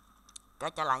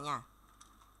 Kết trở lại nha.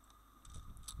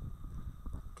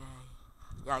 Ok.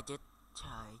 Giờ chữ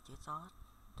trời chữ tốt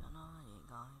cho nó vậy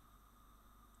coi.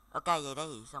 Ok vậy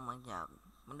đây xong rồi giờ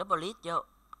mình double click vô.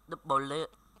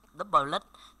 Double click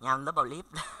nhầm double click.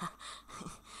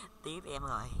 Tiếp em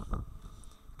rồi.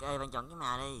 Ok bạn chọn cái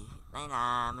màu đi. Đây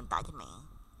là mình tải trên mạng.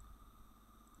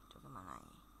 Chọn cái màu này.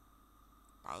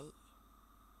 Đấy.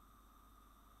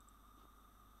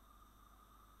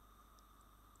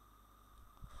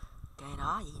 Ok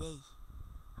đó vậy đi.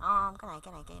 Không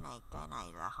cái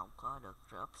này là không có được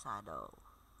drop shadow.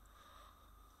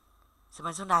 Sao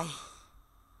mình xuống đây.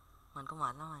 Mình cũng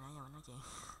mệt lắm rồi nãy giờ mình nói chuyện.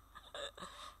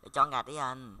 Để chọn gạch đi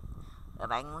anh. Rồi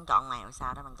bạn muốn chọn màu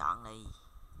sao đó bạn chọn đi.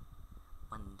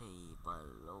 Mình thì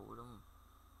blue đúng không?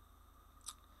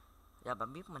 Giờ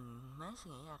bạn biết mình mới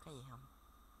suy nghĩ ra cái gì không?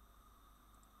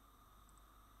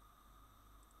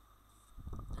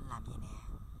 Tính làm gì nè.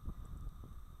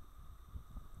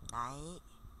 Đấy.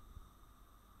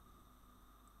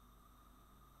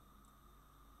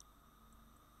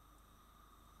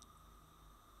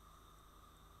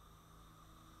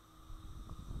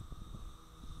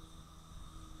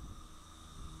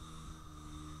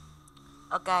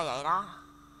 Ok vậy đó.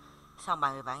 Xong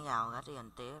bạn vào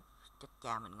Guardian tiếp. Chết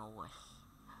cha mình ngu rồi.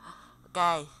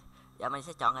 Ok. Giờ mình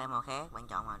sẽ chọn lại màu khác. Bạn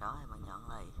chọn màu đó thì bạn chọn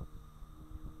lại.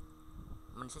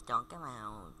 Mình sẽ chọn cái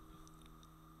màu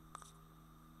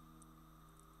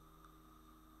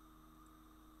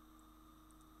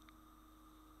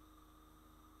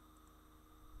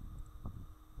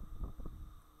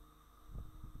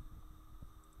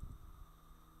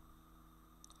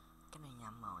cái này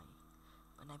nhầm rồi.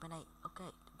 Bên đây. Ok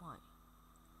đúng rồi.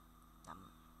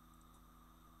 Đậm.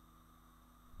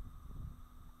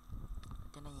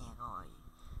 Trên đây nhạt rồi.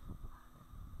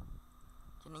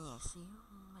 Trên đây nhạt xíu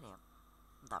mới đẹp.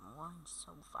 Đậm quá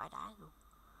sao phải đá luôn.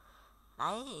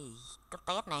 Đấy cái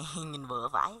test này nhìn vừa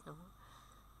phải luôn.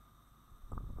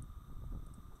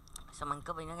 Xong mình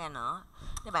copy nó ra nữa.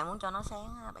 Nếu bạn muốn cho nó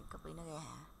sáng bạn copy nó ra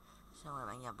hả. Xong rồi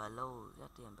bạn nhập blue. Rất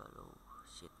tiền blue.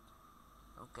 Shit.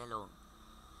 Ok luôn.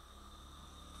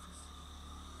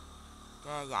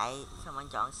 Ok vậy. Xong bạn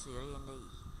chọn screen đi.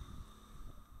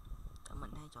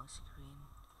 Mình hay chọn screen.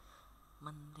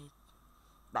 Mình thì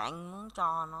bạn muốn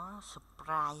cho nó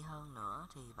sprite hơn nữa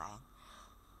thì bạn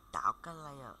tạo cái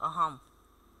layer. Không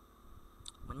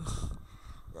mình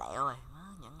lẹo rồi má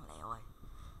nhẫn lẹo rồi.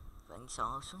 Bạn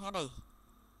soạn xuống hết đi.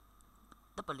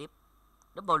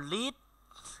 Double lip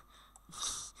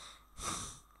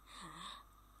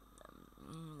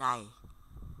đây.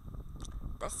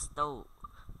 Testo.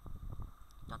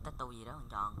 Chọn testo gì đó mình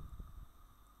chọn.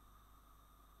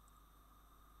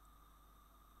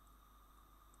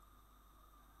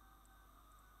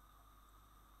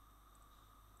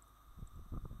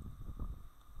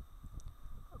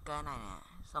 Ok này nè.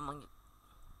 Xong mình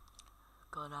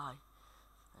cơ rồi.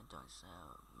 Mình chọn sao.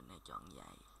 Mình này chọn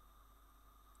vậy.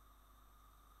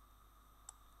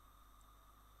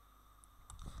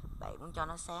 bạn muốn cho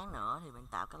nó sáng nữa thì bạn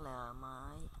tạo cái layer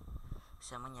mới.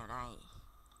 Xong bạn vào đây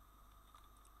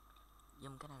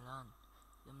zoom cái này lên,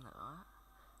 zoom nữa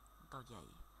to vậy,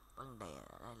 bạn đè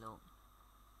ở đây luôn,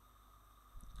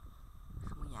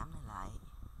 không có giảm này lại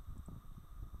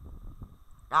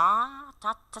đó,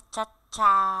 cha cha cha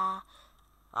cha.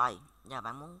 Rồi giờ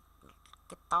bạn muốn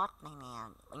cái tot này nè,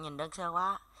 bạn nhìn đơn sơ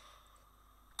quá,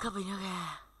 copy nó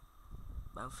ra,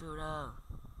 bạn filter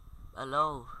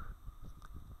below,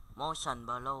 motion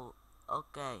below,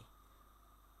 ok để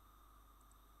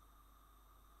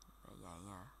vậy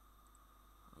nha.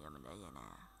 Bây giờ mình để vậy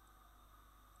nè,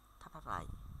 thấp lại,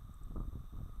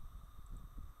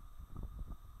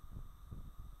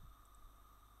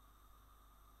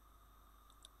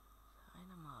 thấy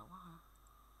nó mờ quá ha.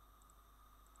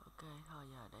 Ok thôi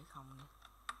giờ để không đi.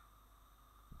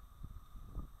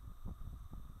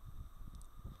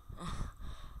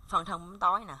 Phần thân bóng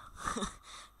tối nè.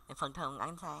 Phần thân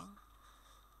ánh sáng.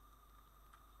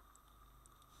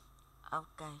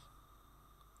 Ok,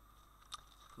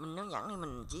 mình hướng dẫn thì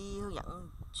mình chỉ hướng dẫn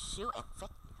xíu effect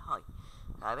thôi.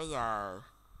 Rồi bây giờ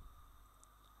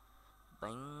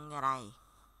bạn ra đây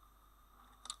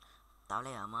tạo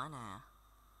layer mới nè,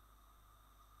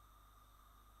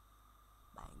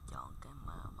 bạn chọn cái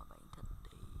màu mà bạn thích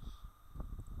đi,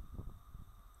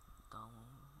 tôn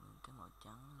cái màu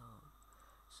trắng luôn,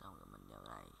 xong rồi mình vào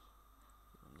đây,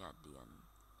 mình ra điện,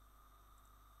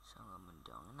 xong rồi mình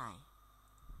chọn cái này.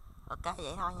 Ok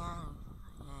vậy thôi nha,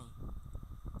 vậy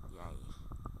vậy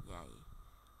vậy.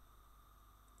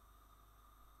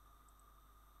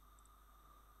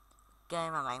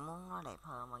 Ok mà bạn muốn nó đẹp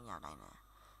hơn, bạn vào đây nè,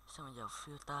 xong rồi vào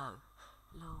filter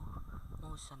low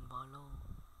motion blur,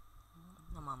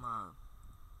 nó mờ mờ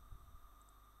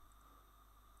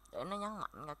để nó nhấn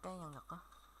mạnh ra cái nhân vật đó.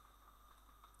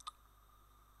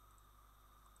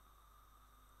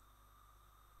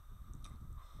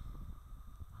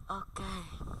 Ok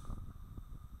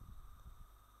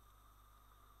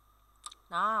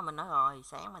đó, mình nói rồi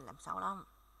sáng mình làm xấu lắm.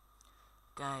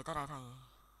 Ok tới đây thôi,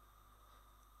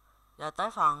 giờ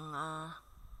tới phần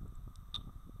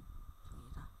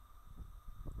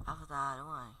avatar,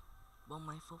 đúng rồi,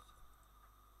 40 phút.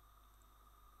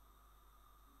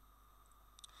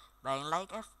 Bạn lấy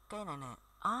cái này nè,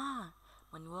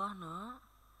 mình quên nữa,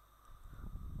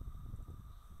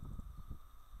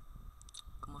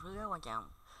 còn một thứ rất quan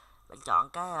trọng, bạn chọn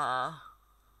cái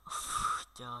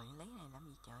trời, lấy này làm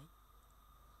gì trời.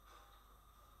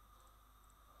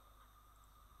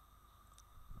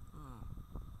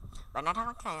 Bạn đang thắc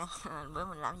mắc này với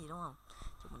mình làm gì đúng không?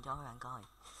 Chúc mình cho các bạn coi.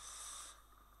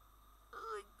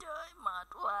 Ôi trời mệt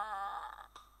quá.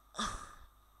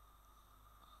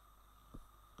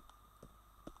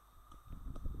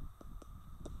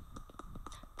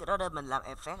 Cái đó để mình làm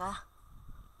effect á.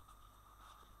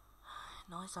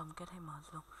 Nói xong cái thấy mệt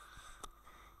luôn.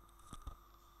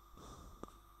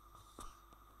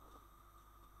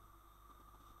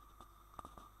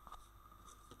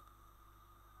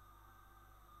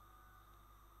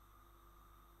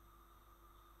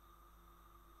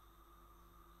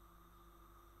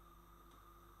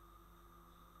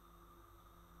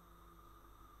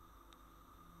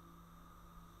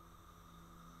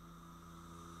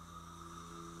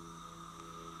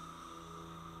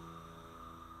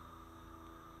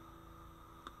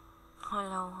 Hơi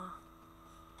lâu ha.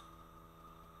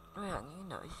 Mấy bạn nghĩ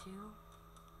đợi xíu.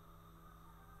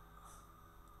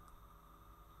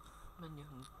 Mình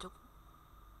dừng một chút.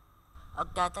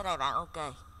 Ok tới đây bạn, ok.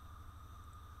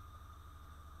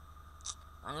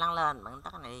 Bạn lăn lên, bạn tắt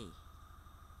cái này đi.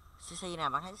 CC nè,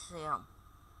 bạn thấy CC không?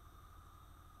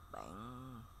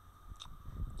 Bạn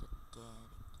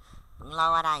bạn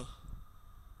lo qua đây.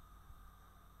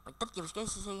 Bạn tích vào cái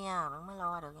CC nha, bạn mới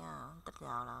lo được nha. Bạn tích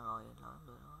vào là rồi, lo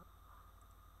được đó.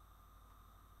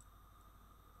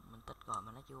 Mình tích rồi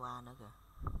mà nó chưa qua nữa kìa.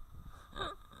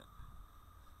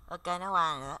 Ok nó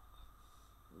qua rồi đó.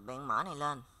 Bạn mở này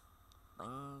lên,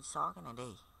 bạn xóa cái này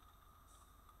đi,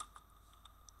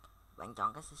 bạn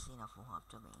chọn cái CC nào phù hợp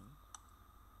cho bạn.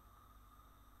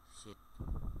 Shit.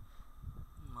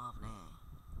 Một nè.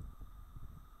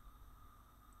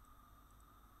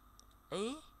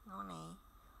 Ý, ngon nè.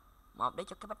 Một để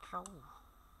cho cái background.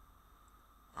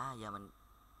 Giờ mình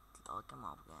đổi cái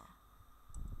một ra.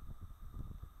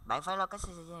 Bạn phải lo cái CC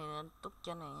này lên tút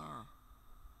trên này nha.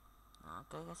 Đó,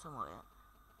 cái số 10 á.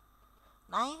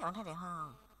 Đấy, bạn thấy đẹp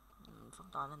không? Phóng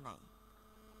to lên này.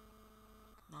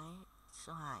 Đấy,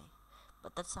 số 2.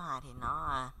 Bạn tích số 2 thì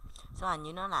nó số 2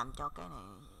 như nó làm cho cái này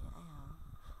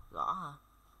rõ hơn.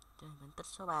 Cho nên mình tích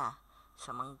số 3.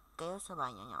 Xong bạn kéo số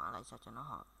 3 nhỏ nhỏ lại sao cho nó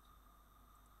hợp.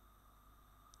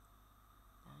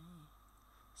 Đấy.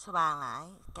 Số 3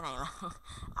 lại. Cái này là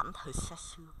ảnh từ xa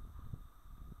xưa.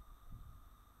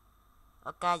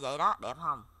 Ok vậy đó, đẹp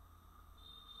không?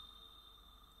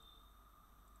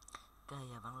 Ok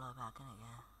giờ bạn lôi ba cái này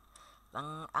ra.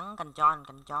 Bạn ấn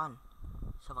Ctrl.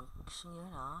 Sao bạn xuống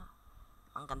dưới nữa?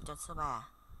 Bạn Ctrl số 3.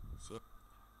 Xịt.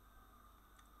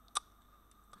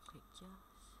 Tắt thiệt chứ.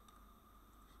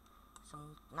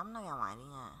 Xong nắm nó ra ngoài đi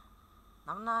nha.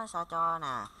 Nắm nó sao cho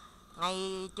nè.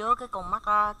 Ngay trước cái con mắt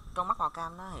màu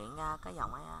cam nó hiện ra cái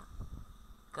dòng ấy á.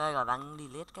 Ok rồi bạn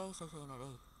delete cái CC này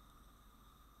đi.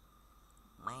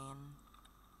 Man.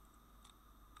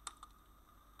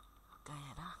 Ok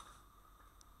rồi đó.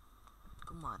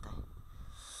 Cũng mệt rồi.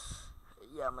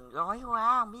 Giờ mình gói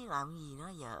quá không biết làm gì nữa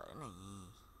giờ cái này.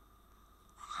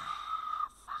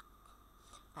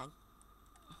 Fuck.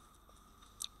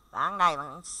 Bạn đây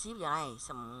bạn ship vào đây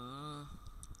xong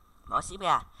bỏ ship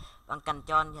ra. Bạn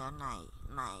Ctrl vào này.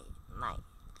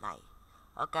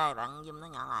 Ok bạn zoom nó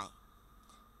nhỏ lại.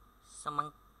 Xong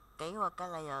bạn kéo qua cái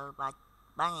layer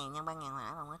 3000 nhân 3000 hồi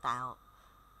nãy bạn mới tạo.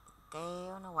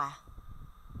 Kéo nó qua.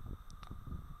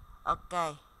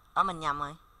 Ok. Ở mình nhầm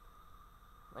rồi.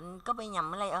 Mình copy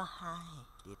nhầm cái layer 2.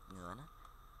 Điệt ngựa nó.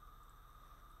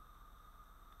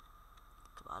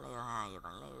 Bỏ layer 2 rồi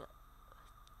bạn lấy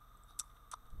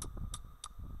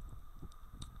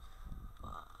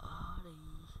bỏ đi.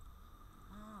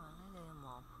 Bạn lấy layer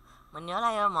 1. Mình nhớ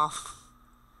layer 1.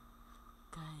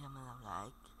 Ok giờ mình làm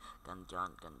lại. Ctrl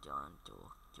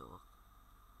chuột.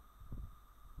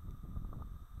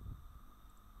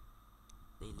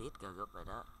 Delete group rồi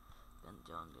đó.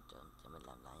 Ctrl cho mình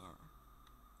làm lại nha.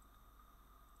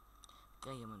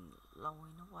 Cái giờ mình lôi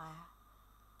nó qua.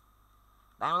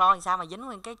 Bạn lôi thì sao mà dính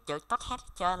nguyên cái chữ top head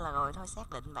trên là rồi thôi, xác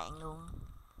định bạn luôn.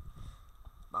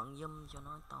 Bạn zoom cho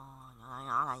nó to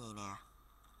nhỏ lại vậy nè.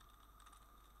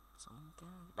 Xong cái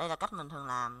đây là cách mình thường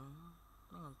làm.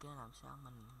 Mấy người kia làm sao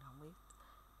mình không biết.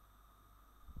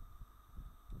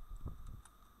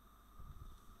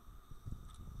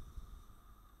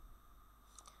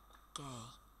 Ok.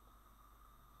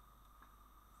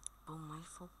 40 mấy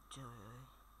phút trời ơi.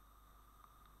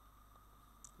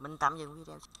 Mình tạm dừng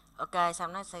video. Ok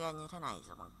xong nó sẽ ra như thế này.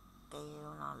 Rồi bằng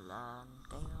kéo nó lên.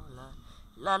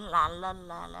 Lên là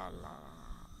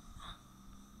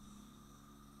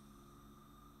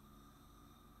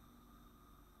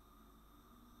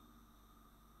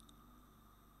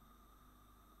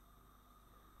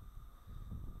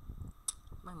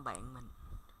mấy bạn mình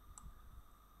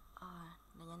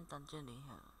nó nhắn tin trên điện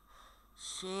thoại.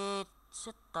 Shit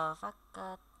sister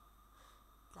fuck.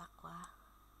 Lắc quá.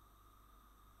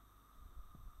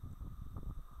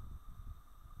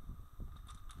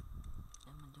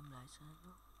 Để mình zoom lại xem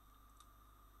luôn.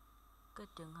 Cái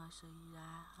chân hơi suy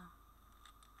ra ha.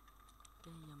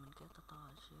 Cái giờ mình kéo to to